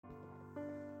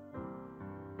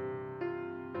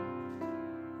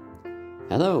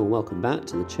Hello and welcome back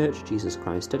to the Church of Jesus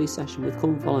Christ study session with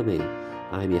Come Follow Me.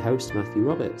 I'm your host Matthew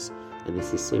Roberts and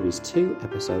this is Series 2,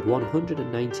 Episode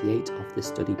 198 of the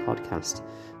Study Podcast.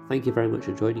 Thank you very much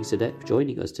for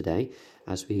joining us today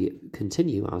as we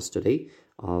continue our study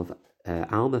of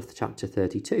Alma chapter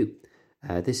 32.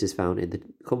 This is found in the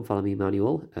Come Follow Me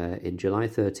manual in July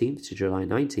 13th to July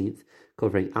 19th,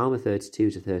 covering Alma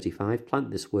 32 to 35, Plant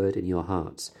This Word in Your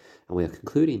Hearts. And we are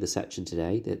concluding the section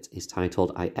today that is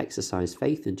titled, I Exercise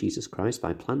Faith in Jesus Christ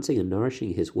by Planting and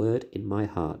Nourishing His Word in My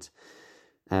Heart.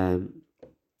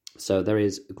 So there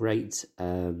is a great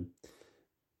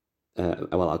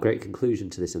conclusion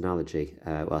to this analogy.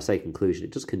 I say conclusion,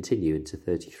 it does continue into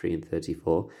 33 and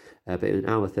 34, but in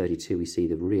Alma 32 we see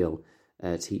the real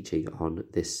teaching on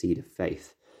this seed of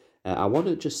faith. I want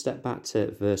to just step back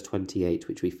to verse 28,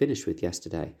 which we finished with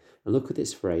yesterday, and look at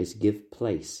this phrase, give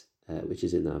place, which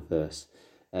is in that verse.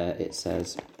 It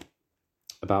says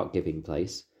about giving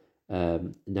place.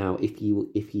 Now, if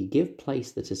you give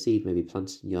place that a seed may be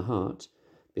planted in your heart,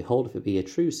 behold, if it be a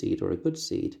true seed or a good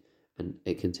seed, and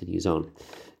it continues on.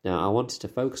 Now, I wanted to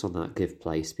focus on that give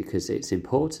place because it's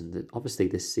important that obviously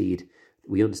this seed,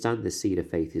 we understand this seed of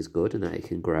faith is good and that it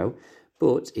can grow,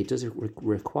 but it doesn't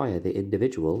require the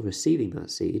individual receiving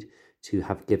that seed to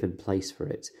have given place for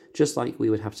it. Just like we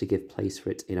would have to give place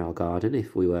for it in our garden.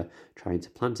 If we were trying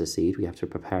to plant a seed, we have to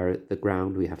prepare the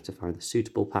ground, we have to find the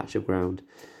suitable patch of ground,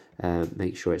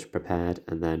 make sure it's prepared,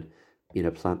 and then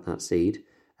plant that seed.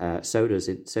 So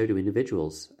do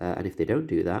individuals. And if they don't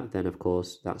do that, then of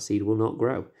course that seed will not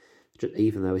grow,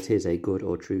 even though it is a good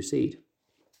or true seed.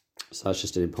 So that's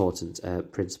just an important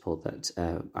principle that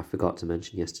I forgot to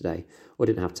mention yesterday, or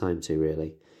didn't have time to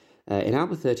really. In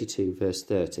Alma 32, verse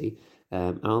 30,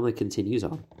 Alma continues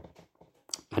on,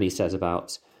 and he says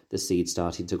about the seed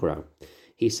starting to grow.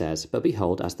 He says, But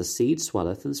behold, as the seed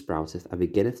swelleth and sprouteth and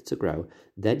beginneth to grow,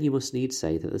 then you must needs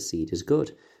say that the seed is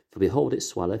good. For behold, it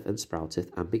swelleth and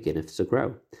sprouteth and beginneth to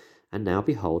grow. And now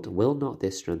behold, will not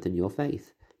this strengthen your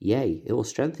faith? Yea, it will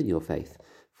strengthen your faith.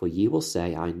 For ye will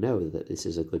say, I know that this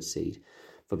is a good seed.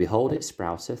 For behold, it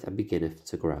sprouteth and beginneth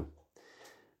to grow.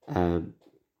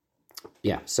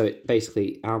 So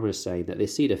basically, Alma is saying that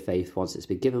this seed of faith, once it's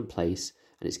been given place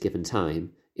and it's given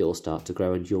time, it will start to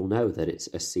grow and you'll know that it's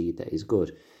a seed that is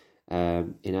good.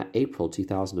 In April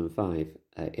 2005,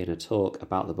 in a talk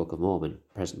about the Book of Mormon,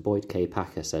 President Boyd K.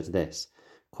 Packer said this,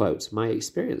 quote, My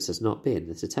experience has not been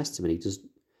that a testimony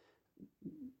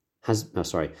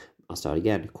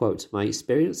Quote, My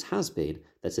experience has been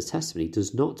that a testimony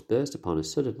does not burst upon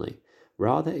us suddenly.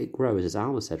 Rather, it grows, as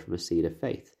Alma said, from a seed of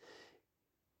faith.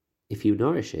 If you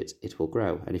nourish it, it will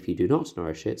grow, and if you do not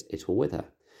nourish it, it will wither.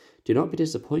 Do not be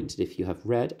disappointed if you have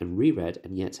read and reread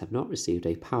and yet have not received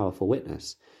a powerful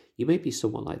witness. You may be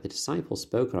somewhat like the disciples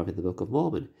spoken of in the Book of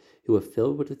Mormon, who were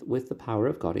filled with the power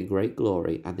of God in great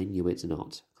glory, and they knew it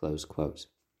not. Close quote.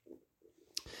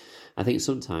 I think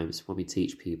sometimes when we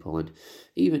teach people, and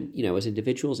even, as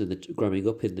individuals growing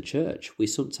up in the church, we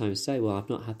sometimes say, well, I've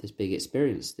not had this big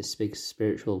experience, this big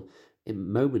spiritual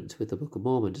moment with the Book of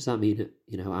Mormon. Does that mean,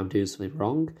 I'm doing something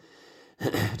wrong?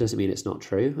 Doesn't mean it's not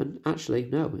true. And actually,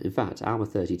 no. In fact, Alma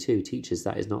 32 teaches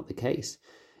that is not the case.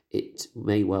 It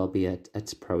may well be a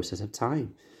process of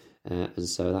time. And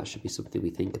so that should be something we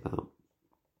think about.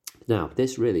 Now,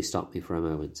 this really stopped me for a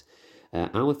moment.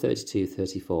 Alma 32,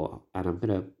 34, and I'm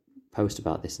going to post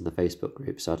about this in the Facebook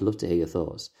group, so I'd love to hear your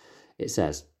thoughts. It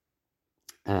says,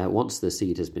 once the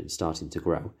seed has been starting to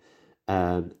grow,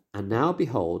 and now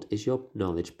behold, is your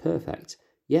knowledge perfect?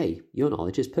 Yea, your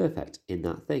knowledge is perfect in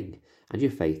that thing, and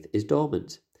your faith is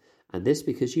dormant. And this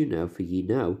because you know, for ye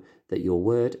know that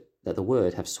the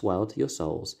word have swelled your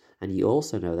souls, and ye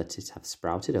also know that it hath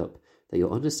sprouted up, that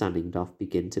your understanding doth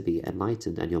begin to be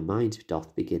enlightened, and your mind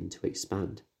doth begin to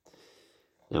expand.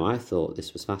 Now, I thought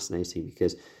this was fascinating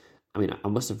because I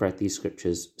must have read these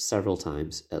scriptures several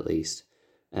times at least,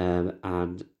 and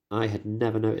I had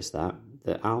never noticed that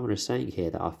Alma is saying here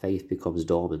that our faith becomes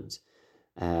dormant.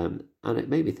 And it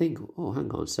made me think, oh, hang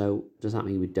on, so does that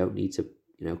mean we don't need to,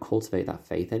 cultivate that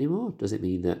faith anymore? Does it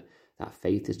mean that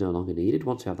faith is no longer needed?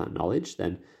 Once we have that knowledge,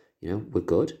 then, we're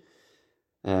good.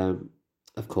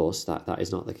 Of course, that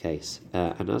is not the case.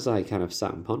 And as I kind of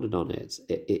sat and pondered on it,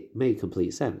 it made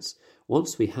complete sense.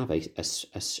 Once we have a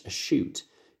shoot,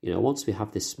 once we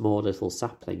have this small little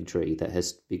sapling tree that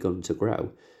has begun to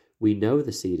grow, we know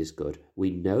the seed is good. We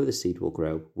know the seed will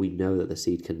grow. We know that the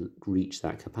seed can reach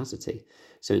that capacity.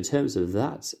 So in terms of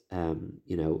that,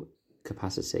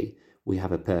 capacity, we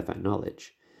have a perfect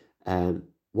knowledge.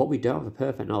 What we don't have a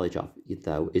perfect knowledge of,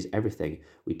 though, is everything.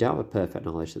 We don't have a perfect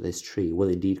knowledge that this tree will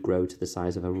indeed grow to the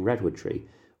size of a redwood tree,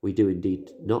 We do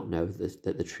indeed not know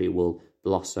that the tree will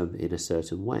blossom in a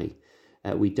certain way.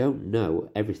 We don't know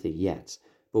everything yet,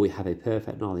 but we have a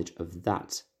perfect knowledge of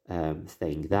that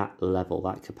thing, that level,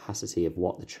 that capacity of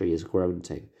what the tree has grown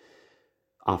to.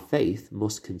 Our faith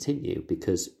must continue,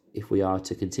 because if we are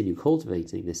to continue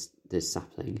cultivating this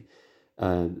sapling,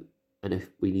 and if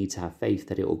we need to have faith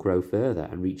that it will grow further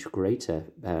and reach greater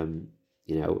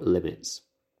limits.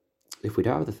 If we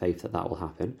don't have the faith that will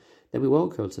happen, then we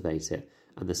won't cultivate it,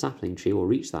 and the sapling tree will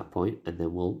reach that point and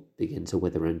then will begin to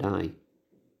wither and die.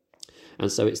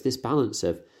 And so it's this balance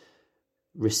of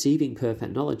receiving a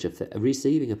perfect knowledge of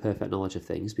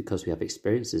things because we have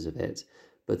experiences of it,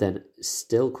 but then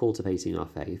still cultivating our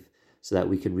faith so that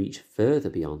we can reach further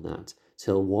beyond that,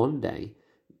 till one day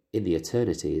in the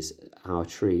eternities our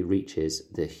tree reaches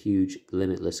the huge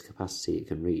limitless capacity it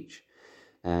can reach.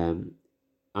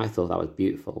 I thought that was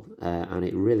beautiful, and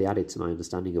it really added to my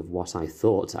understanding of what I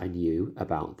thought I knew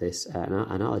about this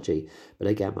analogy. But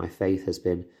again, my faith has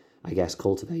been, I guess,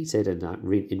 cultivated, and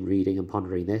in reading and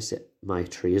pondering this, my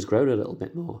tree has grown a little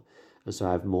bit more. And so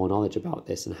I have more knowledge about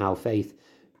this and how faith,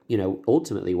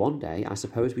 ultimately one day, I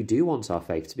suppose we do want our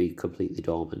faith to be completely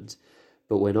dormant,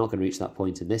 but we're not going to reach that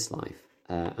point in this life.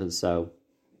 And so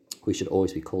we should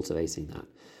always be cultivating that.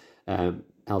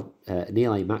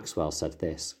 Neil A. Maxwell said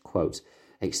this, quote,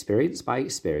 "Experience by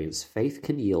experience, faith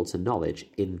can yield to knowledge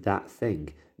in that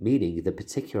thing, meaning the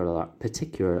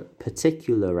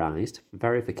particularized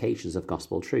verifications of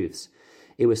gospel truths.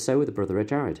 It was so with Brother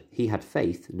Jared. He had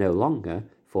faith no longer,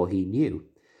 for he knew.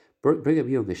 Brigham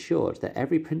Young assured that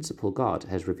every principle God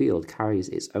has revealed carries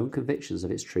its own convictions of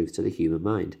its truth to the human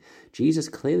mind. Jesus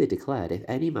clearly declared, if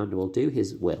any man will do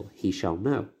his will, he shall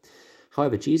know.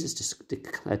 However, Jesus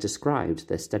described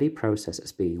the steady process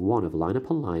as being one of line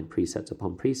upon line, precept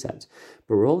upon precept.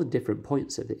 But we're all in different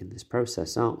points in this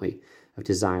process, aren't we? Of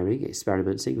desiring,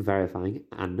 experimenting, verifying,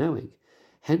 and knowing.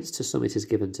 Hence, to some it is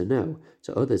given to know,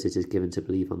 to others it is given to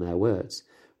believe on their words.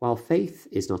 While faith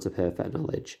is not a perfect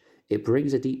knowledge, it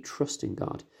brings a deep trust in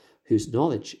God, whose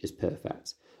knowledge is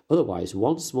perfect. Otherwise,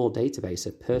 one small database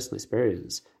of personal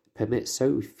experience permits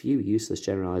so few useless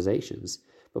generalizations.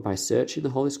 But by searching the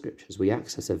Holy Scriptures, we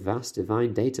access a vast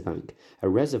divine databank, a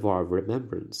reservoir of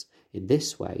remembrance. In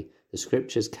this way, the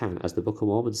Scriptures can, as the Book of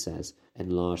Mormon says,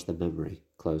 enlarge the memory."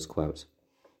 Close quote.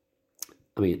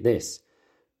 I mean, this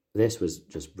was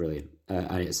just brilliant,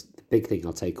 and it's the big thing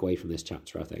I'll take away from this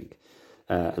chapter, I think.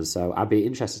 And so I'd be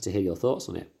interested to hear your thoughts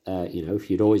on it. If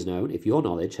you'd always known, if your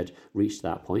knowledge had reached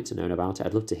that point and known about it,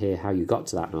 I'd love to hear how you got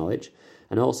to that knowledge,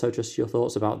 and also just your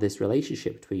thoughts about this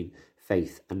relationship between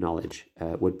faith and knowledge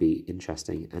would be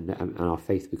interesting, and our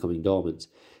faith becoming dormant.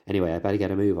 Anyway, I better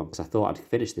get a move on, because I thought I'd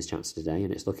finish this chapter today,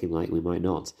 and it's looking like we might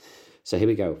not. So here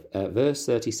we go. Verse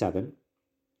 37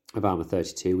 of Alma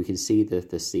 32, we can see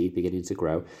the seed beginning to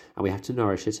grow, and we have to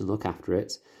nourish it and look after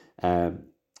it.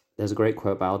 There's a great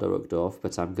quote by Aldo Uchtdorf,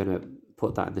 but I'm going to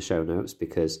put that in the show notes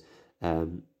because,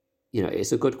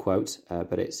 it's a good quote,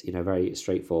 but it's, very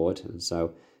straightforward. And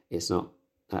so it's not,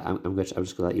 I'm just going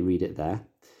to let you read it there.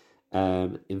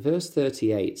 In verse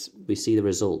 38, we see the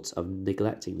result of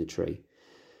neglecting the tree.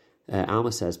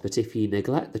 Alma says, "But if ye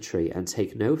neglect the tree, and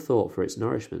take no thought for its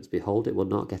nourishment, behold, it will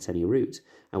not get any root.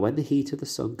 And when the heat of the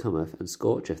sun cometh, and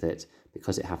scorcheth it,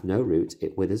 because it hath no root,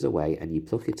 it withers away, and ye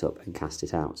pluck it up, and cast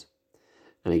it out."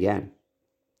 And again,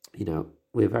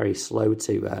 we're very slow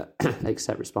to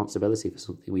accept responsibility for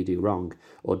something we do wrong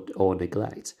or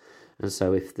neglect. And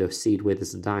so if the seed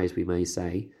withers and dies, we may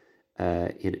say,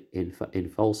 in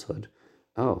falsehood,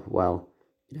 oh, well,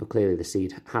 clearly the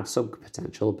seed had some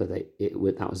potential, but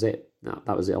that was it.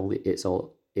 That was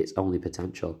its only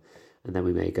potential. And then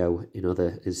we may go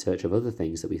in search of other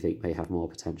things that we think may have more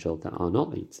potential that are not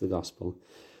linked to the gospel.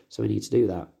 So we need to do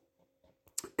that.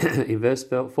 In verse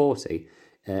 40,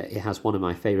 it has one of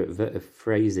my favourite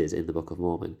phrases in the Book of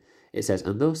Mormon. It says,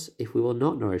 "And thus, if we will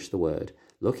not nourish the word,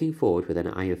 looking forward with an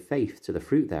eye of faith to the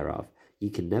fruit thereof, ye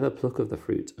can never pluck of the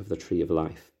fruit of the tree of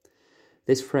life."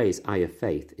 This phrase, eye of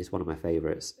faith, is one of my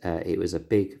favourites. It was a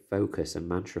big focus and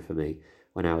mantra for me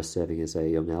when I was serving as a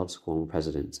young Elder Squadron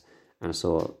president, and I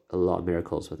saw a lot of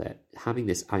miracles with it. Having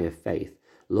this eye of faith,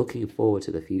 looking forward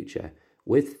to the future,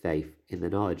 with faith in the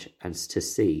knowledge, and to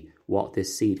see what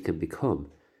this seed can become,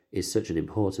 is such an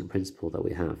important principle that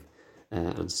we have.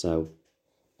 And so,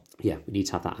 we need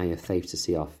to have that eye of faith to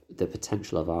see the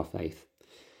potential of our faith.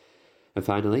 And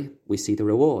finally, we see the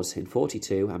rewards in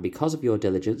 42, and because of your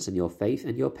diligence and your faith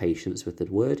and your patience with the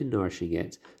word in nourishing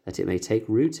it, that it may take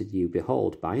root in you,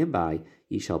 behold, by and by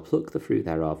ye shall pluck the fruit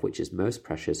thereof, which is most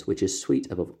precious, which is sweet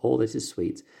above all that is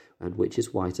sweet, and which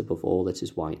is white above all that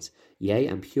is white, yea,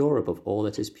 and pure above all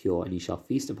that is pure, and ye shall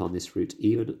feast upon this fruit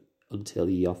even until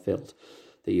ye are filled,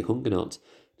 that ye hunger not,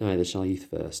 neither shall ye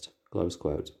thirst. Close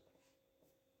quote.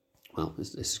 Well,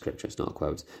 this is scripture, it's not a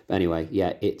quote. But anyway,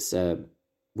 yeah, it's...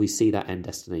 we see that end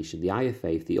destination. The eye of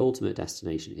faith, the ultimate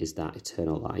destination, is that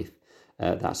eternal life,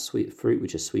 that sweet fruit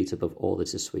which is sweet above all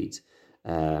that is sweet,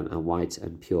 and white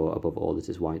and pure above all that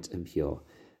is white and pure.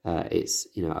 It's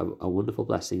a wonderful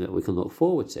blessing that we can look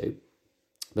forward to,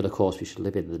 but of course we should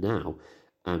live in the now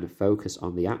and focus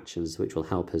on the actions which will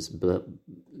help us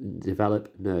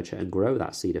develop, nurture, and grow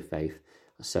that seed of faith,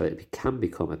 so it can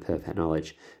become a perfect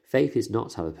knowledge. Faith is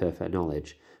not to have a perfect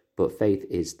knowledge, but faith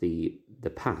is the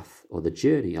path or the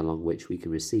journey along which we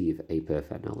can receive a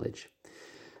perfect knowledge.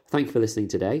 Thank you for listening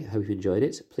today. Hope you enjoyed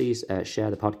it. Please share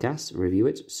the podcast, review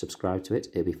it, subscribe to it.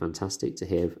 It'd be fantastic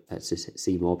to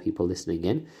see more people listening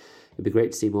in. It'd be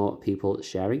great to see more people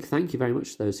sharing. Thank you very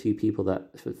much to those few people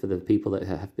for the people that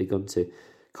have begun to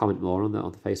comment more on the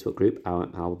Facebook group.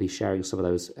 I'll be sharing some of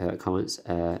those comments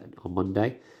on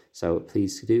Monday. So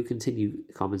please do continue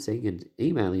commenting and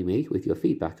emailing me with your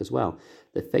feedback as well.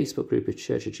 The Facebook group is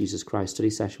Church of Jesus Christ Study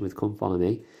Session with Come Follow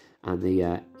Me, and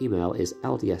the email is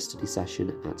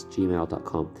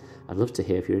ldsstudysession@gmail.com. I'd love to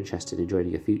hear if you're interested in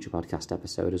joining a future podcast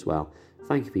episode as well.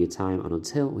 Thank you for your time, and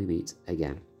until we meet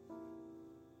again.